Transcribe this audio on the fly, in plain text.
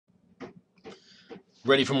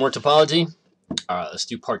Ready for more topology? Let's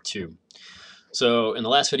do part 2. So in the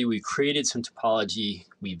last video, we created some topology,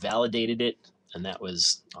 we validated it, and that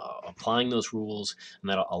was applying those rules, and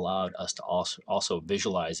that allowed us to also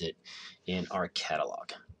visualize it in our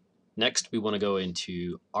catalog. Next, we want to go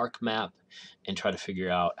into ArcMap and try to figure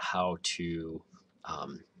out how to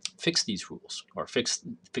fix these rules, or fix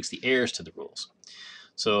the errors to the rules.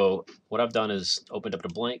 So what I've done is opened up a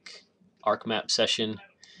blank ArcMap session,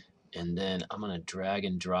 and then I'm going to drag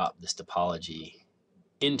and drop this topology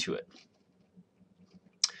into it.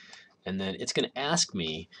 And then it's going to ask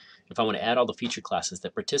me if I want to add all the feature classes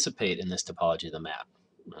that participate in this topology of the map.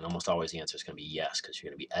 And almost always the answer is going to be yes, because you're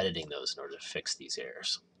going to be editing those in order to fix these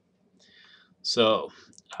errors. So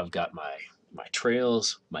I've got my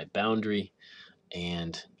trails, my boundary,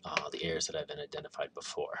 and the errors that I've been identified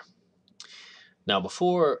before. Now,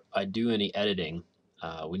 before I do any editing,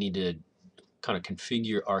 we need to kind of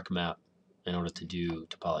configure ArcMap in order to do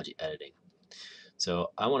topology editing.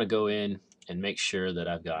 So I want to go in and make sure that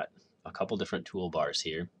I've got a couple different toolbars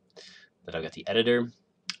here, that I've got the editor,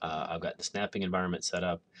 I've got the snapping environment set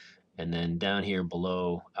up, and then down here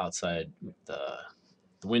below outside the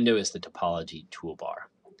window is the topology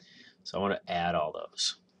toolbar. So I want to add all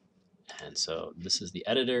those. And so this is the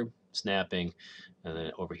editor, snapping, and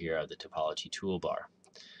then over here I have the topology toolbar.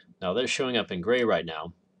 Now they're showing up in gray right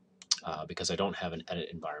now because I don't have an edit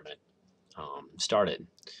environment started.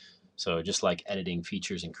 So just like editing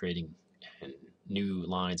features and creating new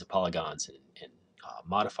lines of polygons and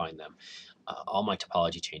modifying them, all my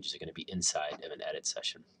topology changes are going to be inside of an edit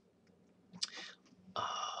session.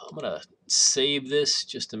 I'm going to save this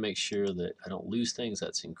just to make sure that I don't lose things.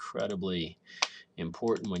 That's incredibly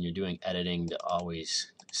important when you're doing editing, to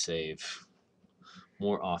always save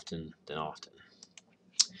more often than often.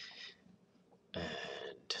 And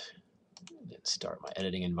then start my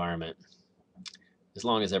editing environment. As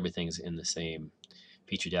long as everything's in the same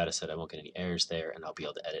feature data set, I won't get any errors there, and I'll be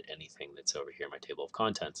able to edit anything that's over here in my table of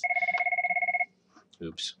contents.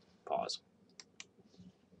 Oops, pause.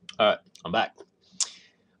 All right, I'm back.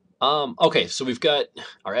 Okay, so we've got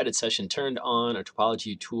our edit session turned on, our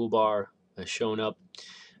topology toolbar has shown up,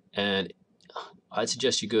 and I'd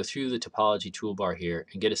suggest you go through the topology toolbar here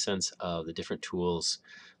and get a sense of the different tools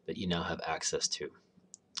that you now have access to.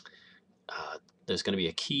 There's going to be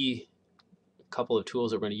a couple of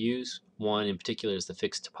tools that we're going to use. One in particular is the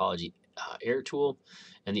fixed Topology Air Tool,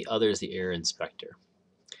 and the other is the Air Inspector.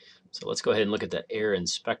 So let's go ahead and look at that Air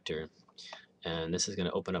Inspector, and this is going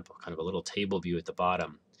to open up kind of a little table view at the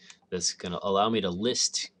bottom that's going to allow me to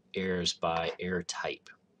list errors by error type.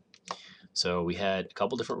 So we had a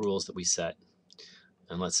couple different rules that we set,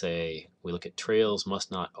 and let's say we look at trails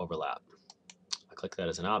must not overlap. I click that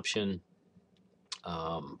as an option.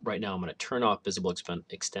 Right now I'm going to turn off visible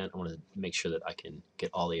extent. I want to make sure that I can get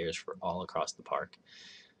all the errors for all across the park.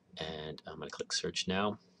 And I'm going to click search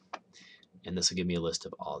now. And this will give me a list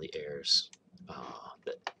of all the errors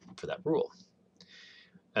for that rule.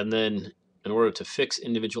 And then in order to fix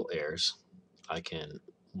individual errors, I can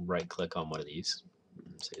right click on one of these,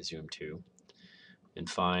 say zoom to, and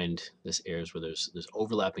find this errors where there's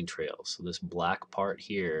overlapping trails. So this black part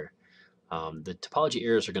here, the topology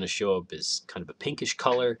errors are going to show up as kind of a pinkish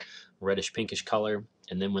color, reddish pinkish color,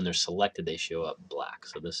 and then when they're selected they show up black.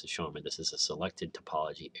 So this is showing me this is a selected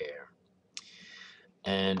topology error.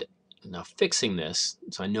 And now fixing this,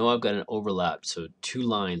 so I know I've got an overlap, so two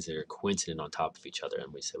lines that are coincident on top of each other,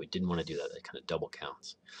 and we said we didn't want to do that. That kind of double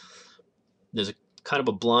counts. There's a kind of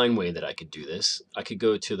a blind way that I could do this. I could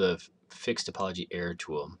go to the fixed topology error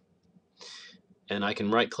tool, and I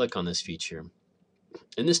can right click on this feature.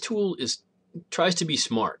 And this tool tries to be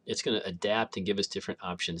smart. It's going to adapt and give us different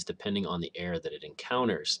options depending on the error that it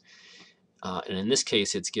encounters. And in this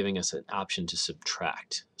case, it's giving us an option to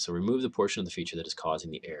subtract. So remove the portion of the feature that is causing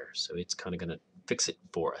the error. So it's kind of going to fix it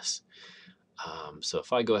for us. So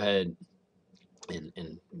if I go ahead and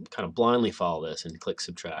kind of blindly follow this and click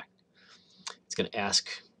subtract, it's going to ask,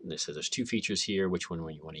 this says there's two features here, which one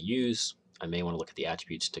you want to use. I may want to look at the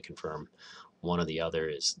attributes to confirm one or the other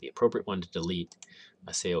is the appropriate one to delete.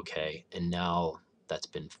 I say OK, and now that's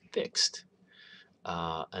been fixed.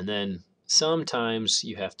 And then sometimes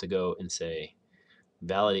you have to go and say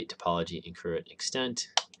validate topology in current extent,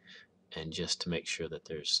 and just to make sure that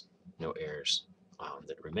there's no errors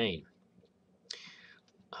that remain.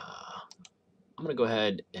 I'm going to go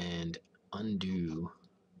ahead and undo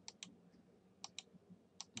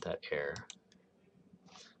that error.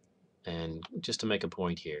 And just to make a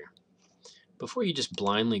point here, before you just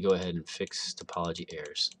blindly go ahead and fix topology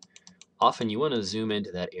errors, often you want to zoom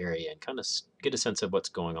into that area and kind of get a sense of what's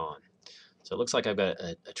going on. So it looks like I've got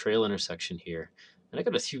a trail intersection here, And I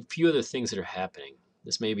got a few other things that are happening.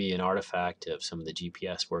 This may be an artifact of some of the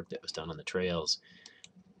GPS work that was done on the trails,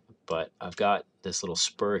 but I've got this little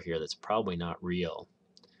spur here that's probably not real.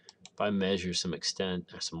 If I measure some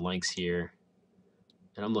extent or some lengths here,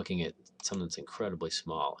 and I'm looking at something that's incredibly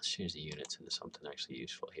small. Let's change the units into something actually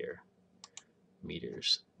useful here.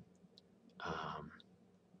 Meters.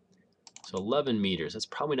 So 11 meters, that's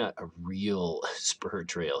probably not a real spur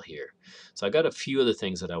trail here. So I got a few other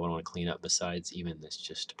things that I want to clean up besides even this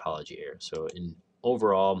just topology air. So in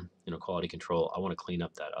overall, quality control, I want to clean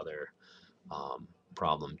up that other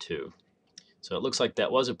problem too. So it looks like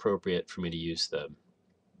that was appropriate for me to use the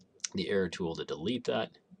error tool to delete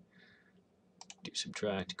that. Do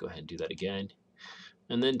subtract, go ahead and do that again.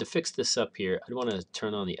 And then to fix this up here, I want to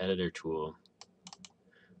turn on the editor tool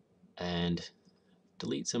and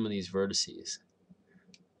delete some of these vertices.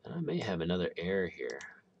 And I may have another error here,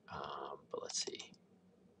 but let's see.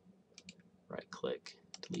 Right click,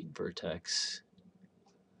 delete vertex,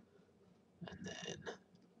 and then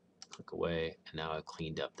click away, and now I've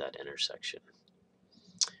cleaned up that intersection.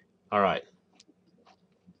 All right,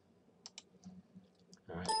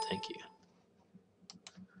 thank you.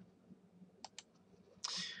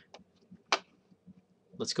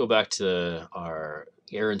 Let's go back to our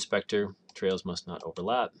error inspector. Trails must not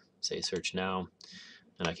overlap. Say search now,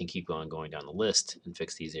 and I can keep on going down the list and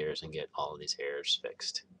fix these errors and get all of these errors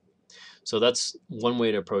fixed. So that's one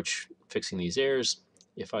way to approach fixing these errors.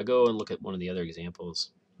 If I go and look at one of the other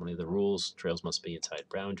examples, one of the rules, trails must be inside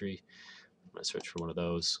boundary. I'm going to search for one of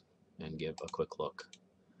those and give a quick look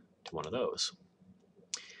to one of those.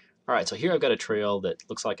 All right, so here I've got a trail that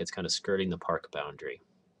looks like it's kind of skirting the park boundary.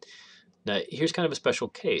 Now, here's kind of a special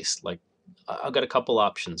case. Like, I've got a couple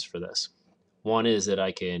options for this. One is that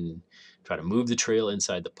I can try to move the trail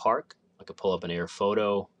inside the park. I could pull up an air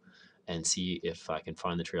photo and see if I can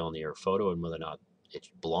find the trail in the air photo and whether or not it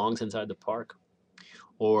belongs inside the park.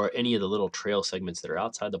 Or any of the little trail segments that are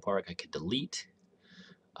outside the park, I could delete.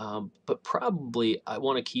 But probably I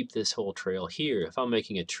want to keep this whole trail here. If I'm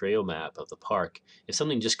making a trail map of the park, if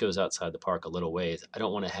something just goes outside the park a little ways, I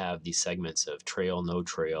don't want to have these segments of trail, no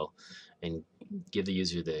trail, and give the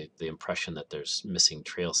user the impression that there's missing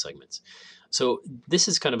trail segments. So this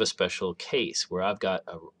is kind of a special case where I've got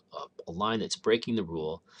a line that's breaking the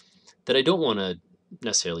rule that I don't want to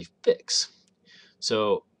necessarily fix.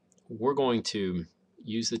 So we're going to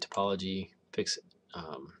use the topology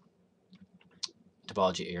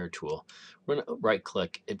Topology Air Tool. We're going to right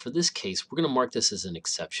click, and for this case, we're going to mark this as an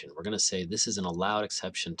exception. We're going to say this is an allowed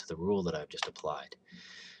exception to the rule that I've just applied.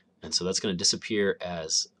 And so that's going to disappear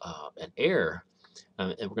as an error,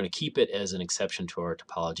 and we're going to keep it as an exception to our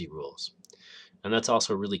topology rules. And that's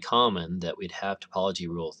also really common that we'd have topology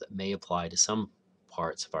rules that may apply to some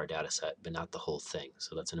parts of our data set, but not the whole thing.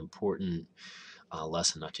 So that's an important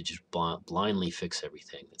lesson, not to just blindly fix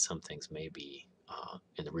everything, that some things may be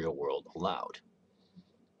in the real world allowed.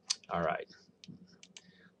 All right,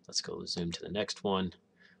 let's go zoom to the next one.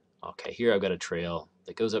 Okay, here I've got a trail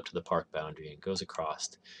that goes up to the park boundary and goes across,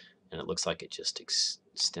 and it looks like it just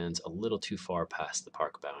extends a little too far past the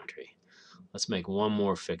park boundary. Let's make one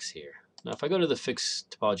more fix here. Now, if I go to the Fix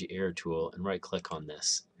Topology Air Tool and right click on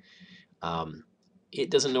this, it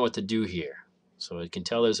doesn't know what to do here. So it can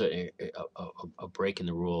tell there's a break in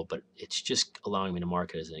the rule, but it's just allowing me to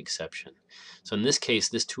mark it as an exception. So in this case,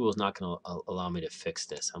 this tool is not going to allow me to fix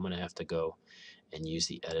this. I'm going to have to go and use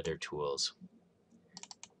the editor tools.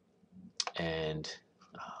 And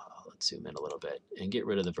let's zoom in a little bit and get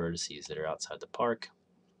rid of the vertices that are outside the park.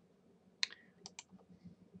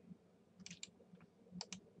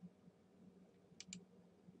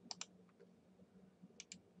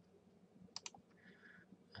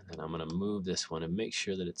 And I'm going to move this one and make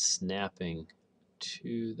sure that it's snapping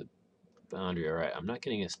to the boundary. All right, I'm not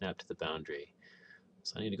getting a snap to the boundary.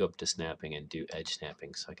 So I need to go up to snapping and do edge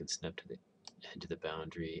snapping so I can snap to the edge of the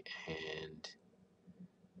boundary, and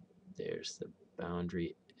there's the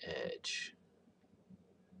boundary edge.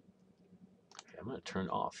 Okay, I'm going to turn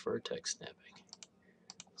off vertex snapping.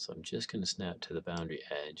 So I'm just going to snap to the boundary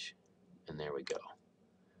edge, and there we go.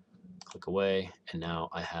 Click away, and now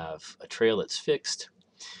I have a trail that's fixed.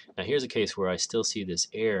 Now here's a case where I still see this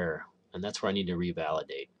error, and that's where I need to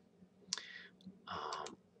revalidate.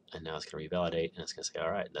 And now it's going to revalidate, and it's going to say,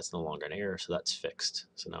 all right, that's no longer an error, so that's fixed.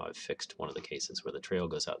 So now I've fixed one of the cases where the trail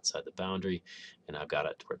goes outside the boundary, and I've got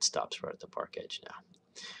it where it stops right at the park edge now.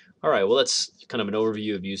 All right, well, that's kind of an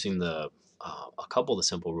overview of using a couple of the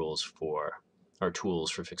simple rules for our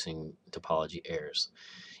tools for fixing topology errors.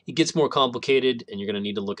 It gets more complicated, and you're going to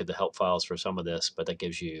need to look at the help files for some of this, but that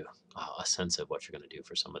gives you a sense of what you're going to do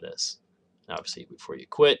for some of this. Now, obviously, before you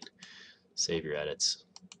quit, save your edits,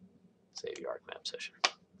 save your ArcMap session.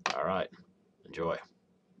 All right, enjoy.